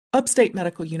Upstate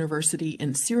Medical University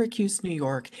in Syracuse, New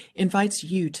York invites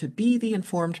you to be the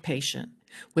informed patient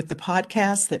with the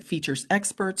podcast that features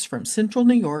experts from Central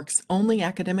New York's only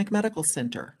academic medical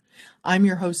center. I'm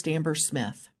your host, Amber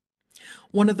Smith.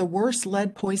 One of the worst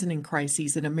lead poisoning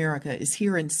crises in America is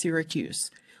here in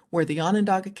Syracuse, where the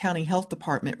Onondaga County Health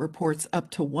Department reports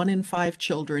up to 1 in 5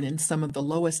 children in some of the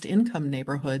lowest income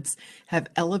neighborhoods have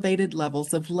elevated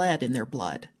levels of lead in their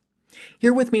blood.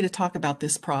 Here with me to talk about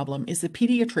this problem is a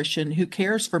pediatrician who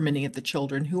cares for many of the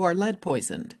children who are lead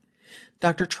poisoned.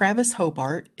 Dr. Travis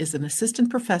Hobart is an assistant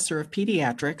professor of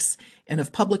pediatrics and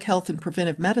of public health and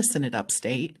preventive medicine at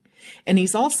Upstate, and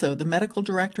he's also the medical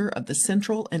director of the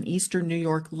Central and Eastern New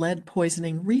York Lead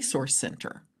Poisoning Resource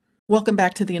Center. Welcome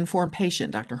back to The Informed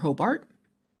Patient, Dr. Hobart.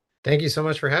 Thank you so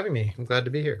much for having me. I'm glad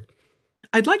to be here.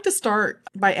 I'd like to start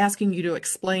by asking you to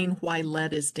explain why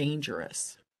lead is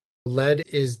dangerous. Lead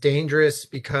is dangerous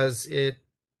because it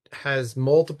has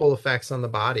multiple effects on the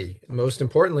body. Most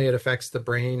importantly, it affects the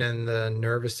brain and the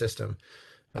nervous system.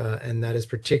 And that is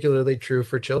particularly true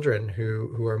for children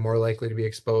who are more likely to be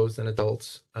exposed than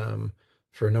adults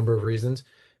for a number of reasons.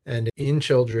 And in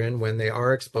children, when they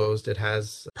are exposed, it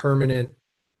has permanent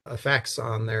effects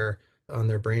on their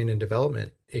brain and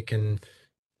development. It can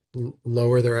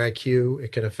lower their IQ.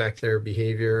 It can affect their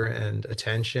behavior and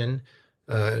attention,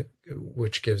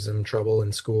 which gives them trouble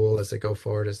in school as they go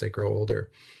forward, as they grow older.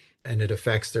 And it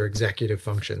affects their executive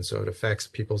function. So it affects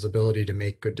people's ability to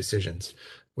make good decisions,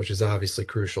 which is obviously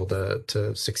crucial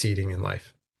to succeeding in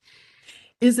life.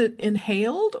 Is it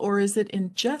inhaled or is it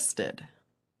ingested?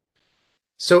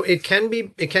 So it can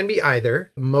be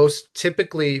either. Most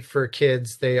typically for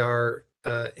kids, they are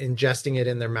ingesting it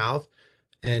in their mouth.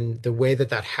 And the way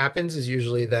that happens is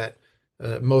usually that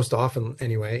most often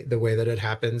anyway, the way that it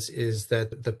happens is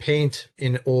that the paint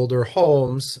in older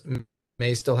homes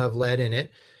may still have lead in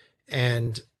it.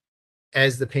 And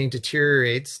as the paint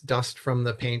deteriorates, dust from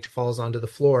the paint falls onto the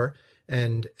floor.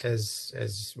 And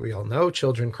as we all know,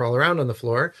 children crawl around on the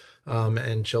floor,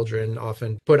 and children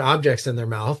often put objects in their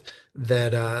mouth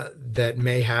that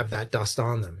may have that dust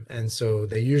on them. And so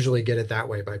they usually get it that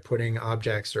way, by putting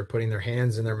objects or putting their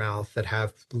hands in their mouth that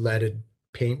have leaded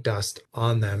paint dust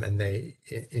on them, and they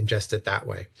ingest it that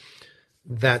way.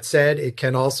 That said, it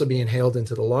can also be inhaled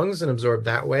into the lungs and absorbed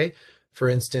that way. For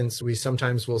instance, we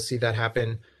sometimes will see that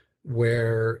happen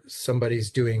where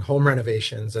somebody's doing home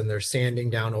renovations and they're sanding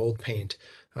down old paint,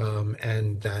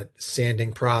 and that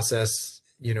sanding process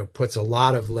puts a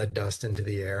lot of lead dust into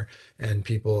the air, and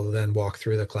people then walk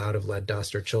through the cloud of lead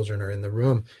dust, or children are in the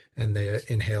room and they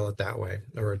inhale it that way,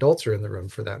 or adults are in the room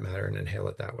for that matter and inhale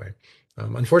it that way.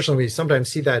 Unfortunately, we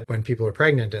sometimes see that when people are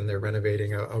pregnant and they're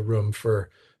renovating a room for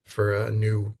a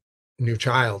new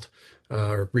child,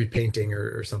 or repainting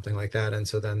or something like that. And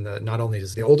so then not only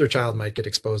does the older child might get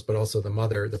exposed, but also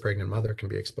the pregnant mother can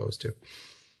be exposed too.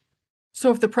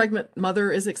 So if the pregnant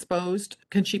mother is exposed,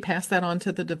 can she pass that on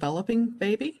to the developing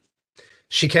baby?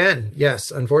 She can,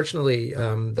 yes. Unfortunately,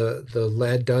 the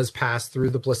lead does pass through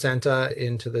the placenta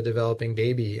into the developing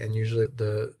baby, and usually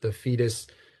the fetus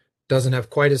doesn't have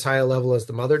quite as high a level as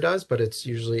the mother does, but it's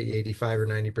usually 85 or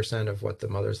 90% of what the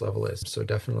mother's level is. So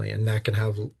definitely, and that can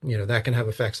have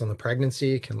effects on the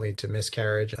pregnancy. It can lead to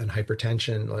miscarriage and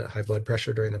hypertension, high blood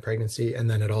pressure during the pregnancy. And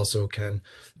then it also can,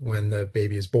 when the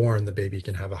baby is born, the baby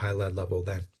can have a high lead level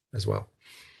then as well.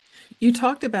 You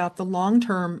talked about the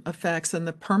long-term effects and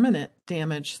the permanent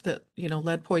damage that,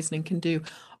 lead poisoning can do.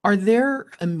 Are there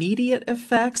immediate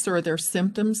effects, or are there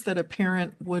symptoms that a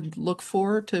parent would look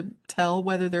for to tell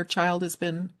whether their child has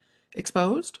been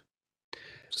exposed?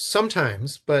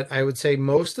 Sometimes, but I would say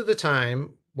most of the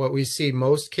time, what we see,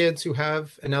 most kids who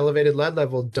have an elevated lead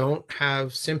level don't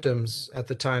have symptoms at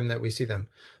the time that we see them.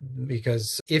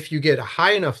 Because if you get a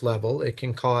high enough level, it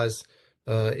can cause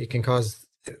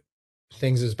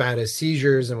things as bad as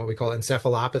seizures and what we call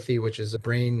encephalopathy, which is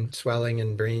brain swelling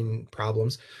and brain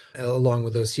problems along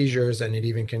with those seizures. And it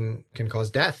even can cause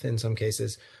death in some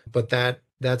cases, but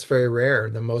that's very rare.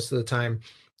 The most of the time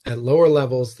at lower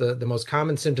levels, the most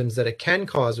common symptoms that it can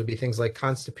cause would be things like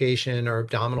constipation or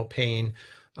abdominal pain,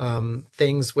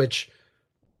 things which,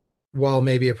 while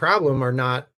maybe a problem, are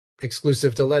not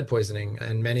exclusive to lead poisoning.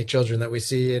 And many children that we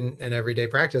see in everyday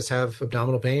practice have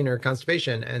abdominal pain or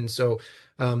constipation. And so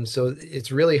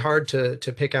it's really hard to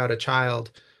pick out a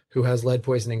child who has lead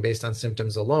poisoning based on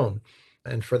symptoms alone.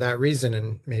 And for that reason,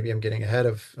 and maybe I'm getting ahead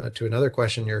of to another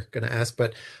question you're going to ask,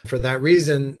 but for that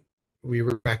reason, we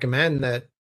recommend that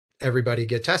everybody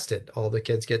get tested. All the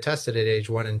kids get tested at age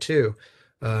 1 and 2.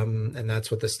 And that's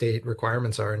what the state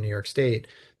requirements are in New York State,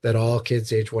 that all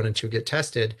kids age 1 and 2 get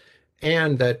tested,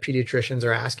 and that pediatricians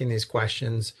are asking these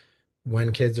questions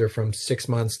when kids are from 6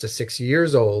 months to 6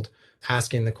 years old,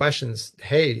 asking the questions,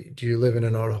 hey, do you live in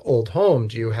an old home?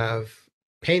 Do you have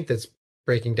paint that's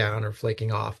breaking down or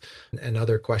flaking off? And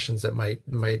other questions that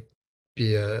might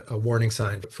be a warning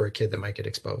sign for a kid that might get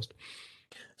exposed.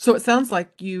 So it sounds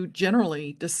like you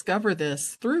generally discover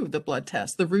this through the blood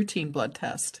test, the routine blood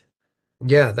test.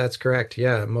 Yeah, that's correct.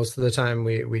 Yeah, most of the time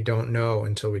we don't know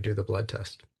until we do the blood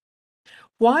test.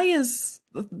 Why is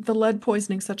the lead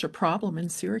poisoning such a problem in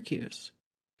Syracuse?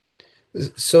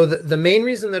 So the main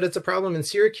reason that it's a problem in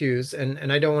Syracuse,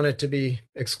 and I don't want it to be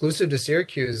exclusive to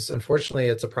Syracuse, unfortunately,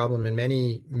 it's a problem in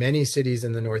many cities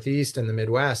in the Northeast and the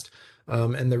Midwest.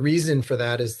 And the reason for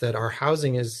that is that our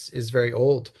housing is very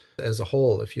old as a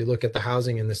whole. If you look at the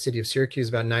housing in the city of Syracuse,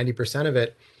 about 90% of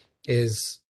it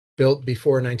is built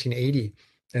before 1980.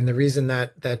 And the reason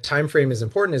that that time frame is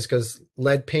important is because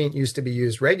lead paint used to be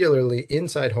used regularly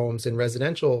inside homes in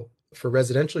residential for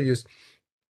residential use,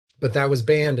 but that was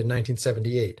banned in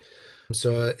 1978.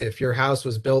 So if your house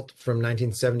was built from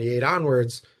 1978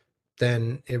 onwards,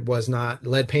 then it was not,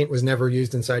 lead paint was never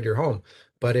used inside your home.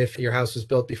 But if your house was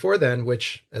built before then,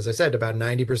 which, as I said, about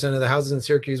 90% of the houses in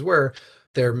Syracuse were,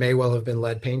 there may well have been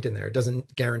lead paint in there. It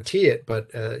doesn't guarantee it, but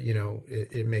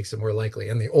it makes it more likely.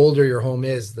 And the older your home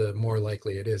is, the more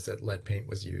likely it is that lead paint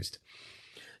was used.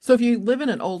 So if you live in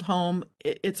an old home,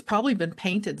 it's probably been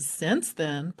painted since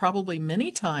then, probably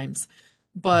many times,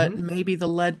 but Mhm. maybe the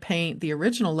lead paint, the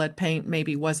original lead paint,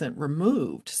 maybe wasn't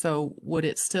removed. So would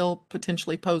it still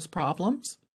potentially pose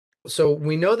problems? So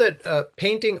we know that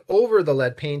painting over the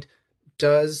lead paint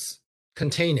does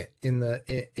contain it in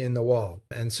the wall.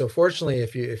 And so fortunately,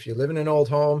 if you live in an old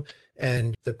home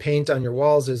and the paint on your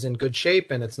walls is in good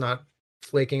shape and it's not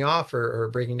flaking off or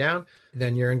breaking down,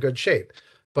 then you're in good shape.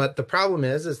 But the problem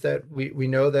is that we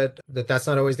know that that's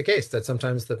not always the case, that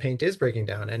sometimes the paint is breaking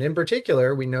down. And in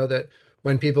particular, we know that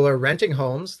when people are renting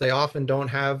homes, they often don't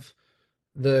have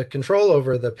the control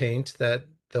over the paint that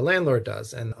the landlord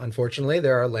does. And unfortunately,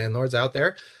 there are landlords out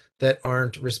there that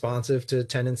aren't responsive to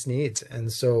tenants' needs.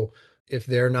 And so if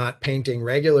they're not painting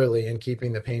regularly and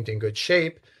keeping the paint in good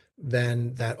shape,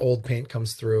 then that old paint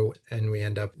comes through and we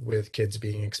end up with kids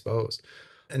being exposed.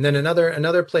 And then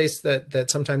another place that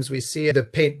sometimes we see the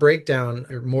paint breakdown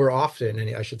or more often,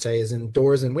 and I should say, is in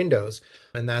doors and windows,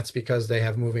 and that's because they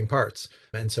have moving parts.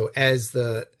 And so as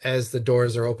the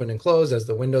doors are open and closed, as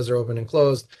the windows are open and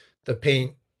closed, the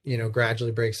paint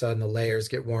gradually breaks out and the layers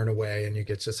get worn away, and you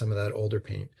get to some of that older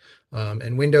paint.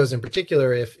 And windows in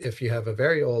particular, if you have a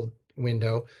very old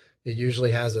window, it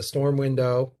usually has a storm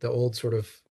window, the old sort of,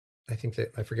 I think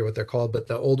that I forget what they're called, but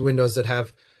the old windows that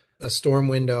have a storm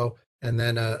window and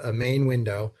then a main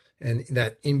window, and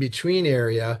that in between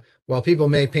area, while people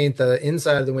may paint the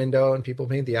inside of the window and people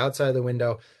paint the outside of the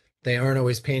window, they aren't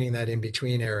always painting that in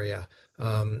between area.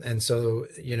 And so,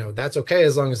 that's okay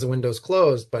as long as the window's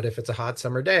closed. But if it's a hot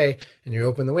summer day and you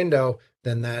open the window,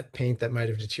 then that paint that might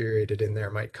have deteriorated in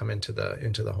there might come into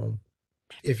the home.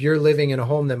 If you're living in a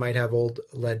home that might have old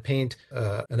lead paint,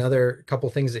 another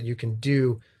couple things that you can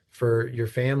do for your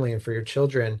family and for your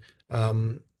children.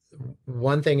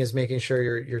 One thing is making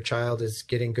sure your child is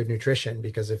getting good nutrition,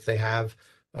 because if they have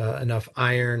enough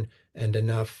iron and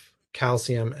enough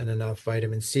calcium and enough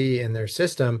vitamin C in their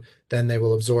system, then they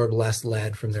will absorb less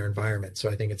lead from their environment. So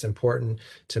I think it's important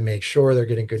to make sure they're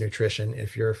getting good nutrition.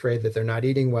 If you're afraid that they're not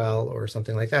eating well or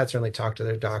something like that, certainly talk to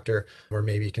their doctor, or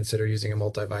maybe consider using a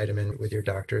multivitamin with your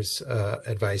doctor's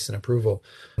advice and approval.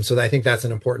 So I think that's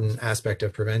an important aspect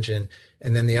of prevention.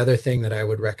 And then the other thing that I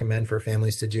would recommend for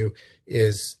families to do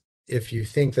is, if you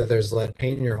think that there's lead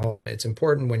paint in your home, it's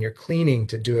important when you're cleaning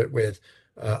to do it with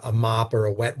a mop or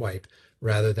a wet wipe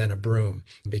rather than a broom,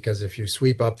 because if you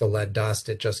sweep up the lead dust,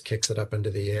 it just kicks it up into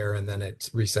the air and then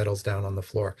it resettles down on the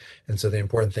floor. And so the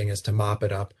important thing is to mop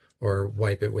it up or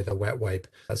wipe it with a wet wipe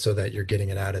so that you're getting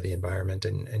it out of the environment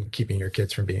and keeping your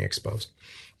kids from being exposed.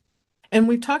 And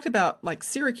we've talked about like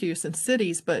Syracuse and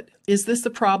cities, but is this a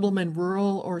problem in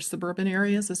rural or suburban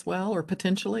areas as well, or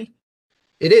potentially?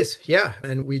 It is, yeah.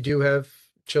 And we do have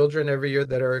children every year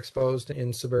that are exposed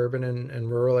in suburban and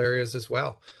rural areas as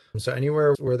well. So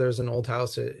anywhere where there's an old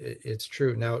house, it's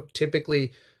true. Now,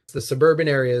 typically, the suburban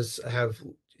areas have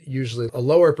usually a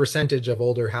lower percentage of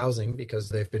older housing because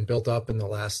they've been built up in the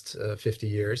last 50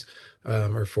 years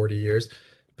or 40 years.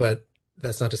 But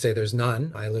that's not to say there's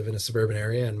none. I live in a suburban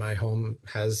area and my home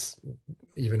has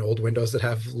even old windows that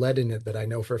have lead in it that I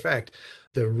know for a fact.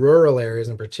 The rural areas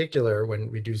in particular,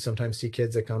 when we do sometimes see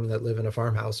kids that come that live in a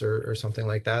farmhouse or something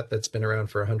like that that's been around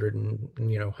for 100 and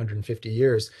 150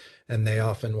 years, and they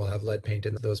often will have lead paint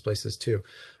in those places too.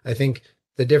 I think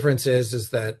The difference is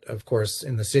that, of course,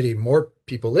 in the city, more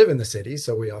people live in the city,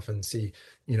 so we often see,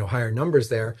 higher numbers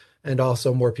there, and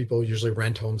also more people usually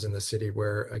rent homes in the city,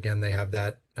 where again they have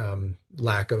that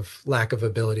lack of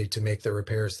ability to make the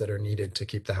repairs that are needed to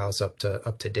keep the house up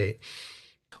to date.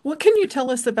 What can you tell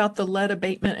us about the lead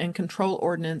abatement and control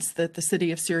ordinance that the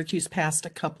city of Syracuse passed a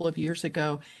couple of years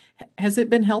ago? Has it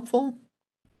been helpful?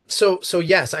 So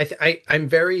yes, I'm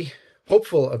very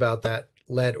hopeful about that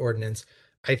lead ordinance.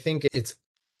 I think it's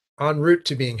en route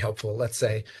to being helpful, let's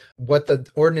say. What the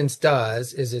ordinance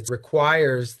does is it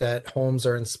requires that homes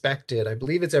are inspected. I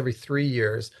believe it's every 3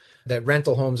 years, that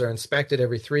rental homes are inspected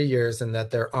every 3 years, and that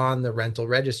they're on the rental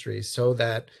registry, so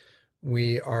that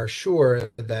we are sure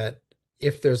that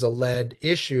if there's a lead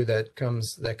issue that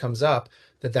comes up,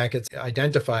 that gets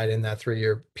identified in that 3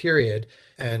 year period,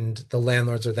 and the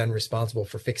landlords are then responsible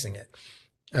for fixing it.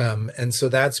 And so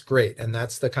that's great. And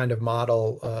that's the kind of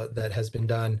model that has been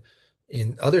done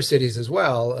in other cities as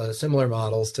well, similar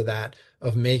models to that,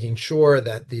 of making sure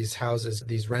that these houses,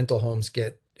 these rental homes,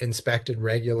 get inspected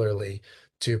regularly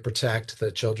to protect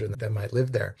the children that might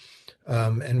live there.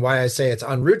 And why I say it's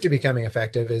en route to becoming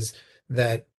effective is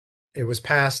that it was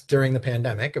passed during the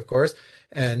pandemic, of course,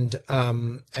 and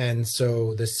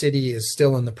so the city is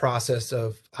still in the process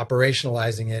of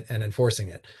operationalizing it and enforcing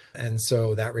it. And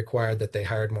so that required that they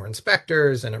hired more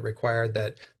inspectors, and it required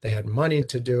that they had money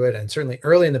to do it. And certainly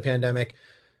early in the pandemic,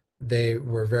 they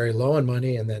were very low on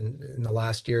money. And then in the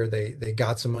last year, they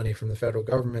got some money from the federal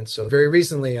government. So very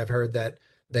recently, I've heard that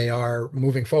they are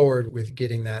moving forward with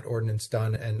getting that ordinance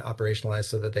done and operationalized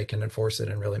so that they can enforce it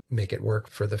and really make it work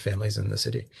for the families in the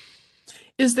city.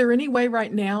 Is there any way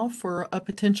right now for a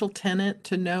potential tenant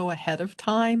to know ahead of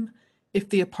time if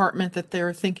the apartment that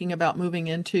they're thinking about moving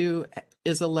into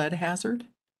is a lead hazard?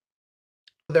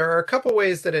 There are a couple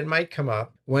ways that it might come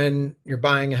up. When you're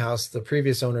buying a house, the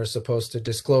previous owner is supposed to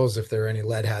disclose if there are any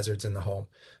lead hazards in the home.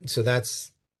 So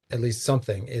that's at least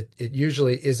something. It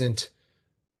usually isn't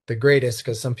the greatest,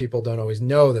 because some people don't always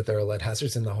know that there are lead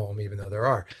hazards in the home, even though there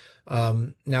are.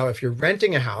 Now, if you're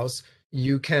renting a house,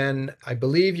 I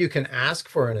believe you can ask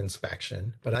for an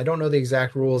inspection, but I don't know the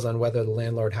exact rules on whether the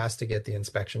landlord has to get the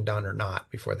inspection done or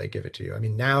not before they give it to you. I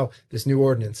mean, now this new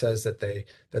ordinance says that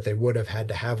they would have had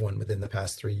to have one within the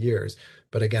past 3 years.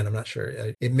 But again, I'm not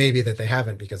sure. It may be that they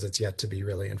haven't, because it's yet to be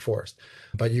really enforced.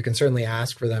 But you can certainly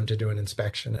ask for them to do an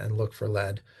inspection and look for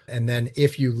lead. And then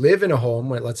if you live in a home,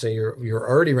 let's say you're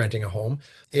already renting a home,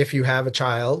 if you have a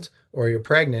child or you're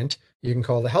pregnant, you can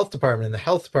call the health department, and the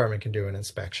health department can do an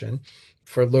inspection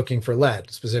for looking for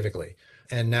lead specifically.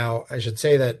 And now I should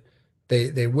say that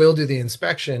they will do the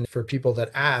inspection for people that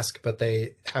ask, but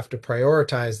they have to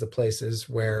prioritize the places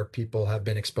where people have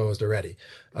been exposed already.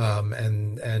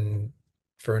 And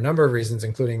for a number of reasons,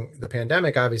 including the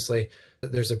pandemic, obviously,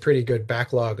 there's a pretty good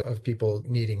backlog of people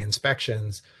needing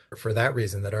inspections for that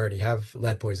reason that already have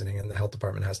lead poisoning, and the health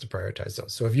department has to prioritize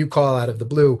those. So if you call out of the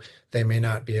blue, they may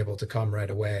not be able to come right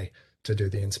away to do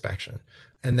the inspection.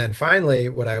 And then finally,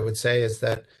 what I would say is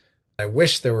that I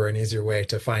wish there were an easier way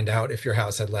to find out if your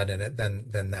house had lead in it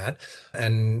than that.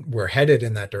 And we're headed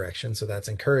in that direction, so that's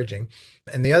encouraging.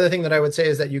 And the other thing that I would say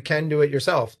is that you can do it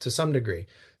yourself to some degree.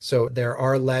 So there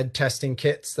are lead testing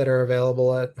kits that are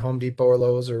available at Home Depot or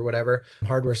Lowe's or whatever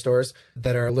hardware stores,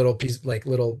 that are little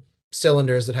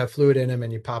cylinders that have fluid in them,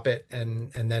 and you pop it,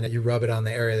 and then you rub it on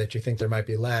the area that you think there might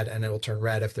be lead, and it will turn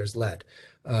red if there's lead.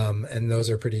 And those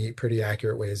are pretty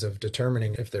accurate ways of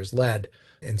determining if there's lead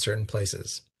in certain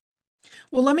places.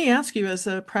 Well, let me ask you, as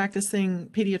a practicing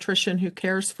pediatrician who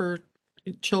cares for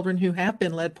children who have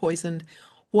been lead poisoned,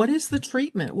 what is the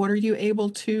treatment? What are you able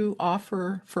to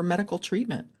offer for medical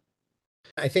treatment?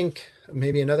 I think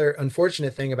maybe another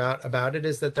unfortunate thing about it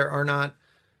is that there are not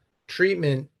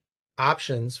treatment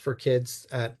options for kids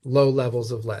at low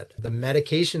levels of lead. The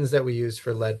medications that we use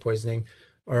for lead poisoning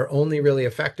are only really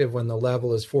effective when the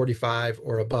level is 45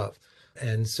 or above.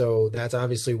 And so that's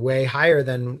obviously way higher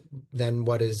than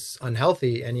what is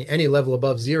unhealthy. Any level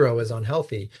above 0 is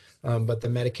unhealthy. But the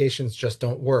medications just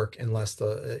don't work unless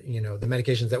the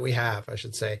medications that we have, I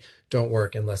should say, don't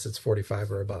work unless it's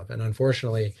 45 or above. And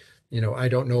unfortunately, I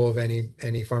don't know of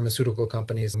any pharmaceutical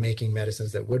companies making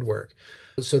medicines that would work.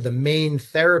 So the main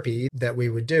therapy that we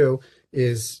would do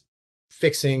is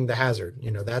fixing the hazard.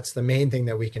 That's the main thing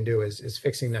that we can do is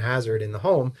fixing the hazard in the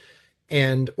home,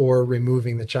 and or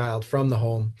removing the child from the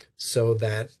home so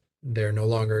that they're no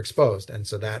longer exposed. And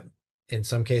so that in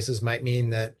some cases might mean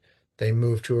that they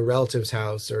move to a relative's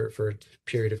house or for a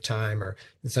period of time, or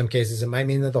in some cases it might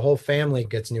mean that the whole family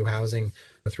gets new housing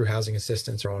through housing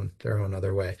assistance or their own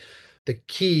other way. The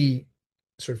key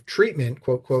sort of treatment,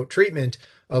 quote, treatment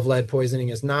of lead poisoning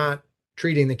is not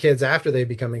treating the kids after they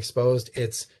become exposed.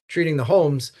 It's treating the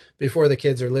homes before the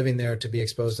kids are living there to be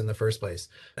exposed in the first place.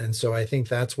 And so I think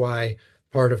that's why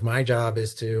part of my job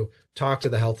is to talk to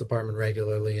the health department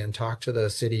regularly and talk to the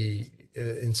city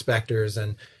inspectors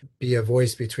and be a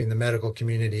voice between the medical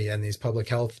community and these public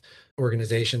health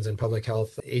organizations and public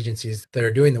health agencies that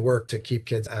are doing the work to keep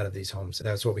kids out of these homes.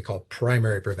 That's what we call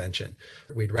primary prevention.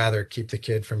 We'd rather keep the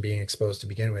kid from being exposed to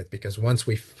begin with, because once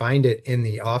we find it in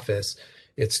the office,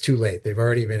 it's too late. They've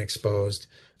already been exposed.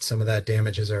 Some of that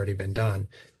damage has already been done.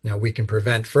 Now we can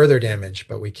prevent further damage,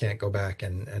 but we can't go back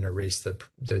and erase the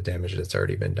damage that's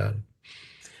already been done.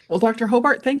 Well, Dr.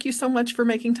 Hobart, thank you so much for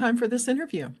making time for this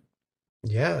interview.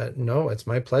 Yeah, no, it's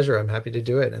my pleasure. I'm happy to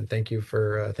do it. And thank you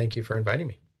for inviting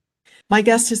me. My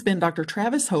guest has been Dr.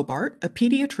 Travis Hobart, a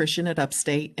pediatrician at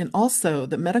Upstate and also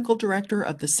the medical director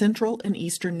of the Central and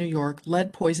Eastern New York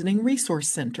Lead Poisoning Resource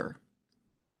Center.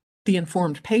 The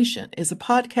Informed Patient is a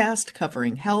podcast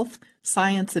covering health,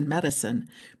 science, and medicine,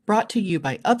 brought to you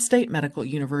by Upstate Medical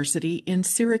University in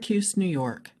Syracuse, New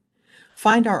York.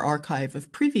 Find our archive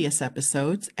of previous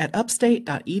episodes at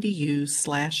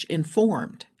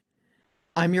upstate.edu/informed.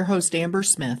 I'm your host, Amber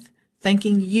Smith,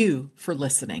 thanking you for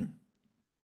listening.